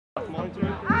Sure,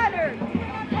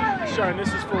 and this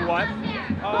is for what?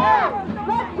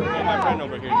 My friend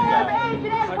over here.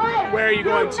 Like, where are you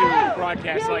going to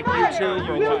broadcast? Like YouTube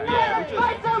or what? Yeah,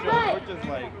 we're just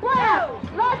like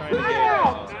trying to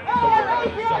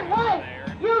get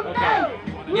Okay.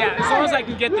 Yeah, as long as I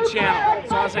can get the channel. As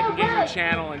long as I can get your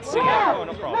channel and see it. Oh,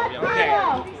 no problem. Yeah. Okay.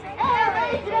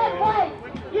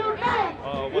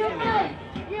 What's your name?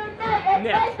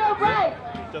 Nick.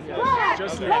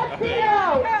 Just Nick. Okay.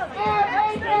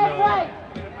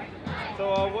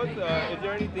 So, is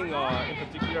there anything in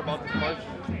particular about this march?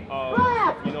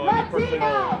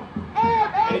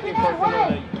 Anything personal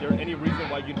that any reason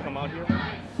why you'd come out here?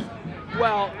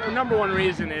 Well, the number one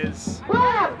reason is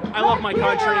I love my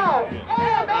country,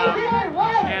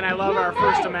 and I love our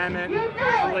First Amendment,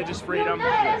 religious freedom,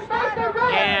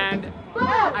 and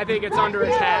I think it's under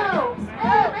attack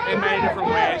in many different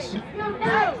ways.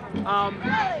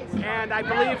 And I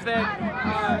believe that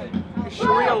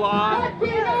Sharia law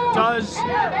does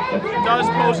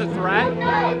pose a threat,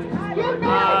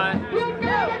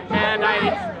 and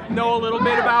I know a little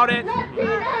bit about it.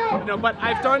 But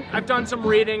I've done some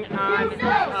reading on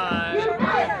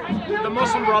the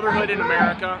Muslim Brotherhood in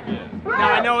America.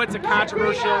 Now I know it's a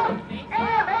controversial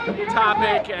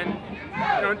topic, and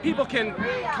people can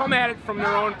come at it from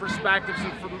their own perspectives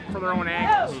and from their own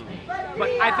angles. But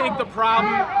I think the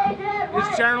problem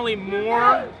is generally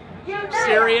more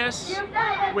serious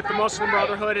with the Muslim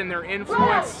Brotherhood and their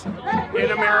influence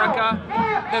in America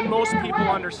than most people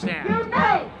understand.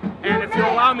 And if you'll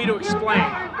allow me to explain,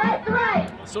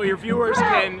 so your viewers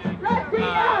can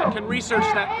research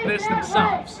this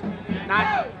themselves.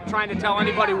 Not trying to tell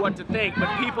anybody what to think, but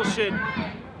people should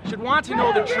want to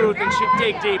know the truth and should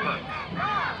dig deeper.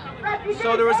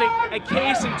 So there was a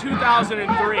case in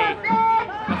 2003,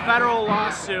 a federal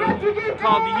lawsuit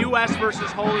called the U.S.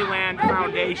 versus Holy Land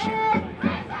Foundation.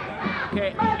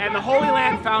 Okay, and the Holy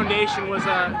Land Foundation was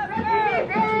a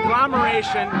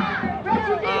conglomeration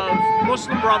of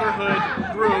Muslim Brotherhood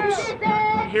groups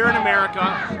here in America,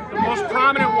 the most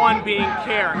prominent one being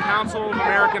CARE, Council of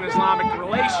American Islamic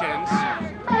Relations,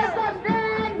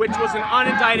 which was an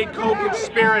unindicted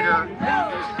co-conspirator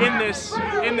in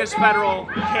this federal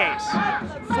case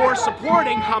for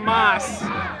supporting Hamas,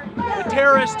 the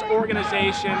terrorist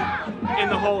organization in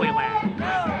the Holy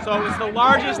Land. So it was the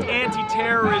largest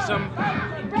anti-terrorism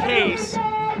case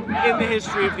in the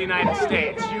history of the United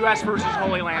States, U.S. versus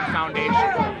Holy Land Foundation.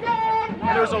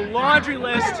 And there's a laundry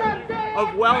list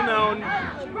of well-known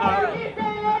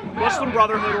Muslim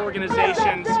Brotherhood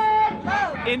organizations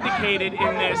indicated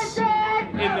in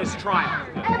this trial.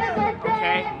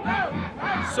 Okay?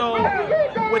 So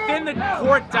within the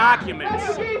court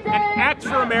documents, and Act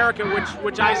for America,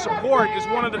 which I support, is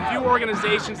one of the few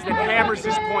organizations that hammers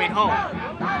this point home.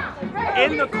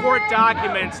 In the court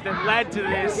documents that led to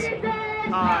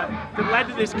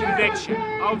this conviction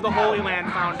of the Holy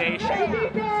Land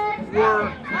Foundation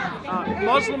were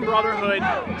Muslim Brotherhood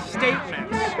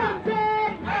statements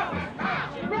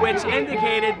which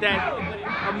indicated that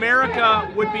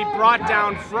America would be brought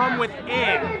down from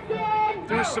within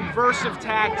through subversive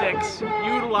tactics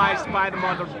utilized by the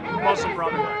Muslim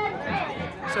Brotherhood.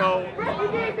 So,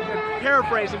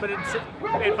 paraphrasing, but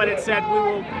it said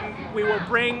we will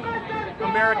bring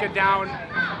America down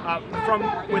from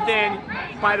within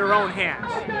by their own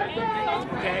hands.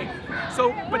 Okay.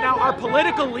 So, but now our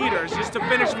political leaders, just to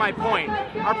finish my point,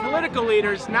 our political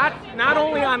leaders, not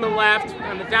only on the left,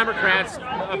 on the Democrats,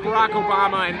 Barack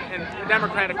Obama and the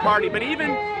Democratic Party, but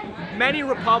even many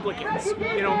Republicans,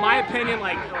 my opinion,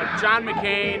 like John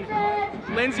McCain,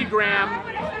 Lindsey Graham,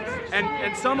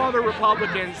 and some other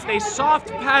Republicans, they soft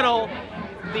pedal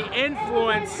the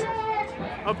influence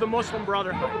of the Muslim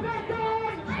Brotherhood.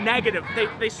 Negative.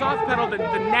 They soft pedal the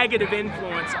negative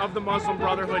influence of the Muslim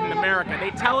Brotherhood in America.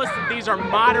 They tell us that these are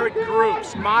moderate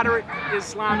groups, moderate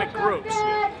Islamic groups.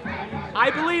 I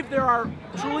believe there are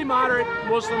truly moderate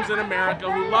Muslims in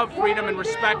America who love freedom and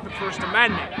respect the First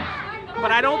Amendment.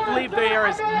 But I don't believe they are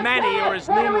as many or as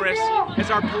numerous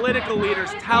as our political leaders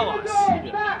tell us.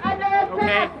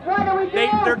 Okay?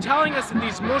 They're telling us that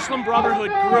these Muslim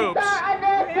Brotherhood groups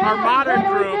are moderate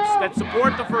groups that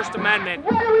support the First Amendment.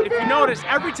 If you notice,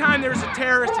 every time there's a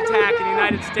terrorist attack in the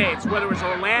United States, whether it was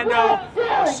Orlando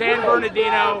or San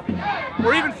Bernardino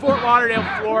or even Fort Lauderdale,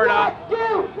 Florida,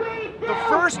 the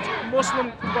first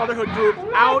Muslim Brotherhood group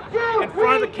out in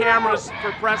front of the cameras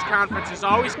for press conferences is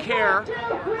always CARE,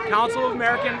 Council of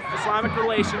American Islamic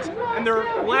Relations, and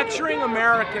they're lecturing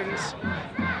Americans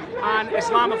on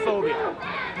Islamophobia,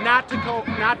 not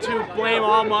to blame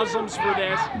all Muslims for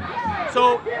this.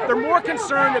 So they're more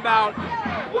concerned about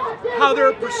how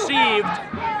they're perceived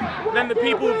than the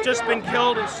people who've just been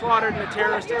killed and slaughtered in the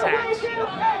terrorist attacks.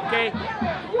 Okay?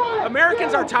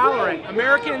 Americans are tolerant.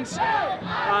 Americans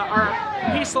are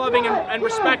peace-loving and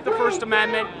respect the First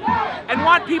Amendment and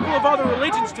want people of other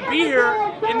religions to be here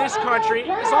in this country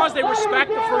as long as they respect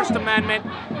the First Amendment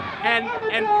and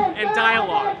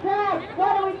dialogue.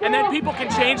 And then people can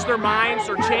change their minds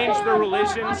or change their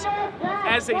religions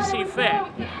as they see fit.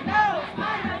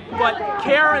 But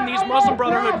CARE and these Muslim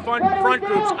Brotherhood front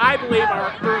groups, I believe,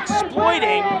 they're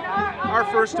exploiting our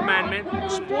First Amendment,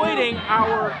 exploiting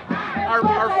our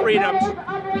freedoms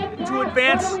to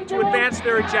advance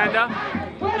their agenda.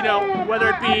 You know, whether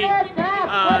it be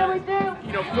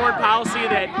foreign policy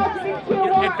that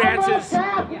advances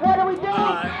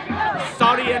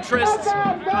Saudi interests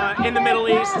in the Middle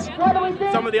East,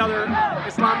 some of the other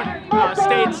Islamic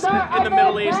states in the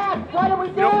Middle East,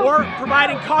 or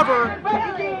providing cover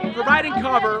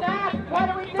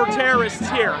for terrorists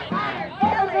here,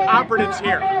 operatives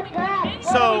here.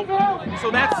 So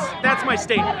that's my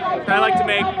statement that I like to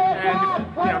make.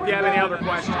 And if you have any other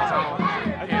questions, I'll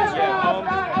answer.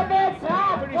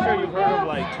 I'm pretty sure you've heard of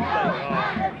like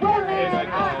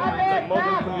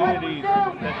Muslim communities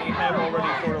that they have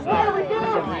already sort of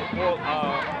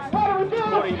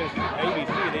according to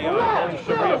ABC, they own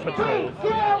Sharia patrols.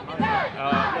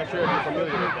 Not sure if you're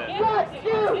familiar with that.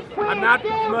 I'm not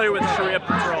familiar with Sharia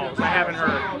patrols. I haven't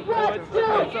heard. So it's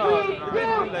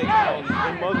basically like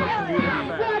in Muslim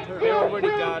communities, they already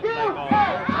got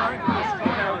like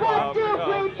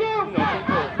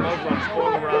Muslims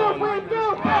going around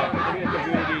in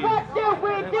communities,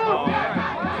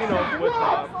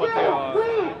 but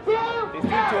they seem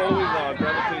to always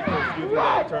gravitate towards using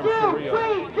that term Sharia.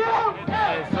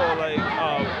 And so, like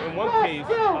in one case,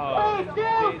 they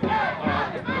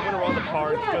went around the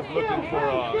park just looking for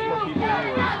people who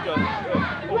were just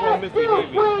overall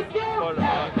misbehaving. But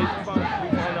we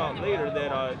found out later that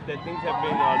things have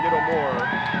been a little more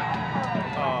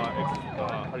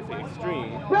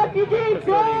extreme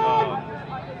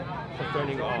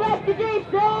concerning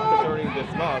this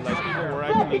law. Like people were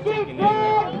actually taken in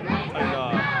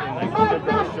like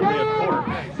Sharia court.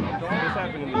 This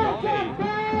happened in the UK.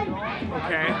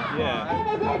 Okay. Yeah.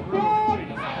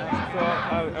 So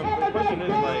the question is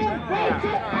like,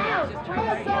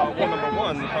 number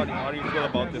one, how do you feel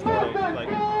about this sort of like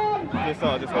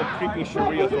this whole creeping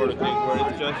Sharia sort of thing, where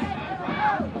it's just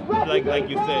like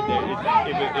you said, that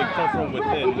it comes from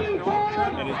within,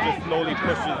 and it just slowly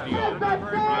pushes the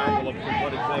envelope of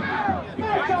what exactly we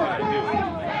have to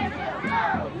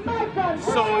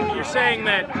do. So you're saying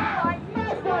that,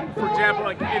 for example,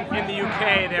 like in the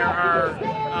UK, there are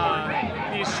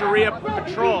these Sharia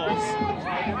patrols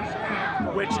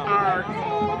which are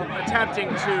attempting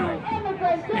to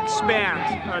expand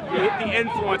the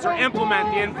influence or implement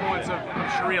the influence of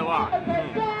Sharia law.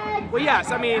 Well,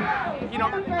 yes, I mean,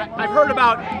 I've heard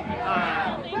about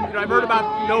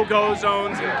no-go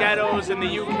zones and ghettos in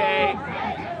the UK,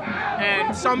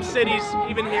 and some cities,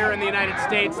 even here in the United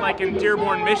States, like in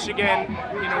Dearborn, Michigan,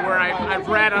 where I've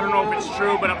read, I don't know if it's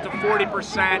true, but up to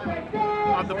 40%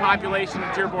 of the population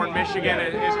of Dearborn, Michigan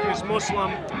is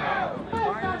Muslim,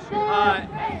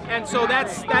 and so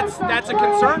that's a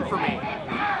concern for me.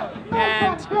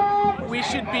 And we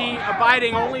should be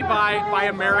abiding only by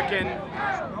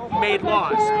American-made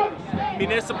laws,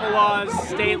 municipal laws,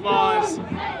 state laws,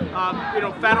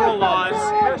 federal laws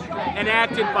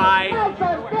enacted by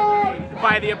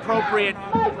the appropriate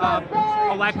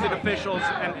elected officials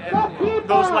and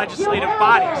those legislative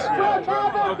bodies.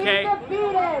 Okay,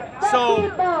 so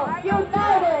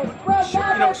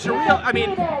Sharia. I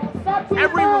mean,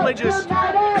 every religious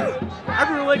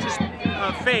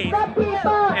faith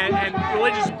and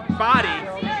religious body,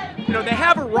 they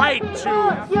have a right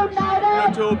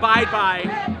to abide by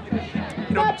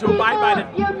the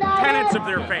tenets of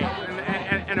their faith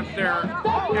and of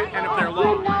their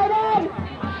law.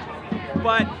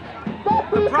 But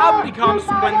the problem becomes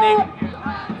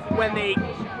when they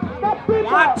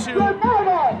want to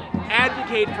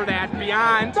advocate for that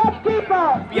beyond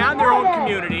their own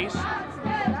communities.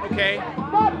 Okay,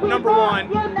 number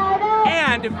one,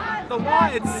 and if the law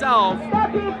itself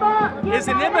is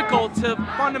inimical to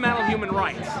fundamental human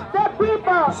rights.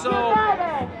 So,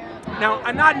 now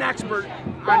I'm not an expert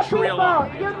on Sharia law,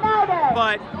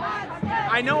 but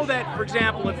I know that, for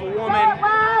example, if a woman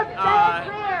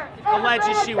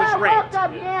alleges she was raped,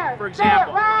 for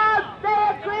example,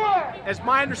 as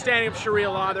my understanding of Sharia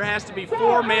law, there has to be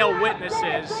 4 male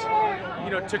witnesses,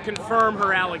 to confirm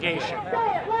her allegation.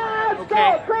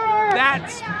 Okay,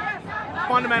 that's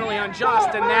fundamentally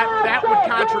unjust, and that would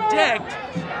contradict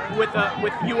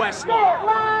with U.S.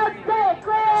 law.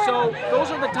 So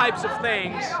those are the types of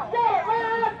things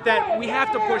that we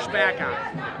have to push back on.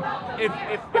 If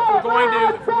we're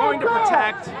going to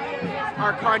protect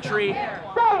our country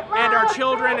and our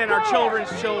children and our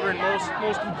children's children,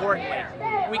 most importantly,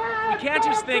 we can't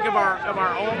just think of our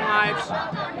own lives.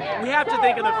 We have to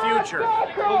think of the future,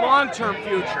 the long-term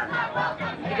future,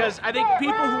 because I think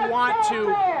people who want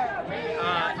to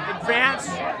advance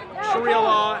Sharia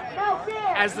law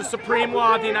as the supreme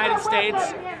law of the United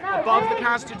States above the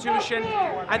Constitution,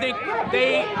 I think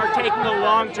they are taking a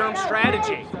long-term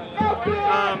strategy.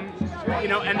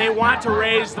 And they want to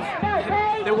raise the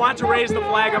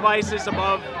flag of ISIS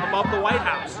above the White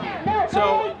House.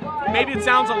 So maybe it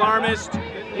sounds alarmist,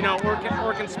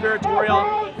 or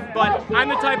conspiratorial, but I'm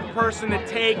the type of person that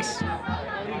takes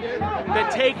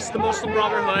the Muslim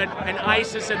Brotherhood and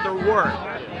ISIS at their word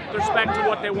with respect to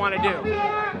what they want to do.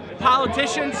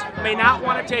 Politicians may not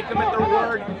want to take them at their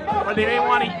word, or they may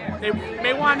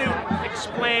want to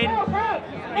explain,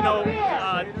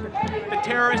 the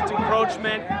terrorist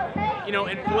encroachment,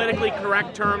 in politically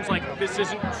correct terms, like this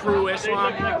isn't true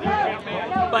Islam.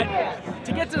 But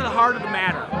to get to the heart of the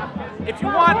matter, if you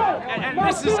want, and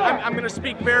this is, I'm going to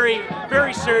speak very,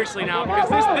 very seriously now,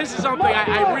 because this is something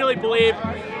I really believe,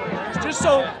 just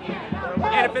so,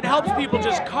 and if it helps people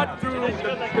just cut through the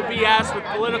BS with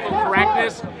political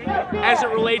correctness as it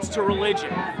relates to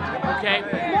religion, okay?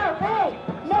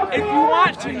 If you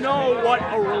want to know what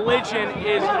a religion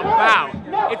is about,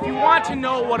 if you want to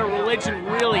know what a religion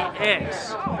really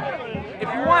is, if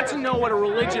you want to know what a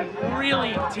religion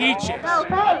really teaches,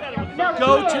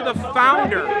 go to the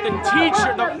founder, the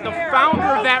teacher, the founder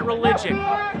of that religion.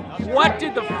 What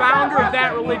did the founder of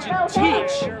that religion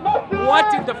teach?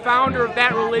 What did the founder of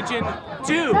that religion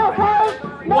do?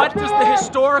 What does the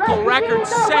historical record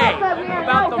say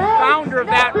about the founder of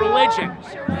that religion?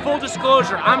 Full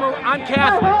disclosure, I'm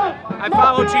Catholic. I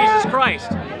follow Jesus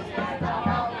Christ.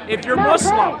 If you're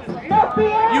Muslim,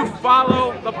 you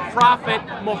follow the Prophet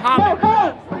Muhammad.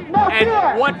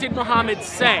 And what did Muhammad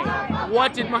say?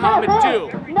 What did Muhammad do?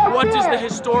 What does the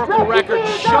historical record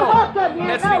show?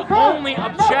 That's the only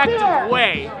objective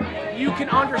way you can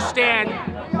understand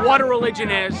what a religion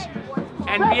is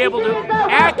and be able to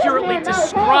accurately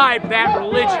describe that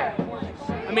religion.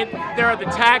 I mean, there are the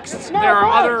texts, there are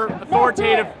other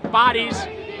authoritative bodies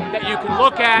that you can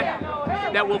look at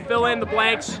that will fill in the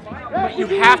blanks, but you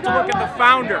have to look at the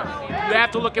founder. You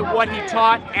have to look at what he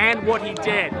taught and what he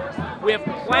did. We have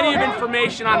plenty of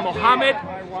information on Muhammad,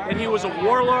 that he was a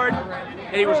warlord,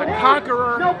 that he was a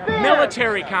conqueror,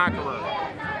 military conqueror,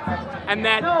 and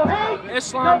that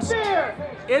Islam's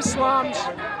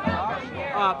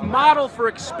model for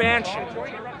expansion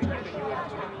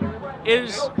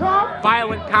is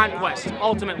violent conquest,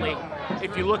 ultimately,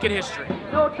 if you look at history.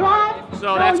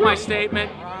 So that's my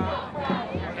statement,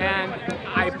 and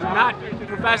I'm not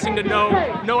professing to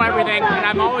know everything, and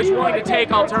I'm always willing to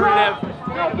take alternative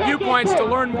viewpoints to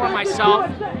learn more myself,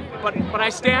 but I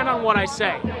stand on what I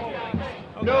say.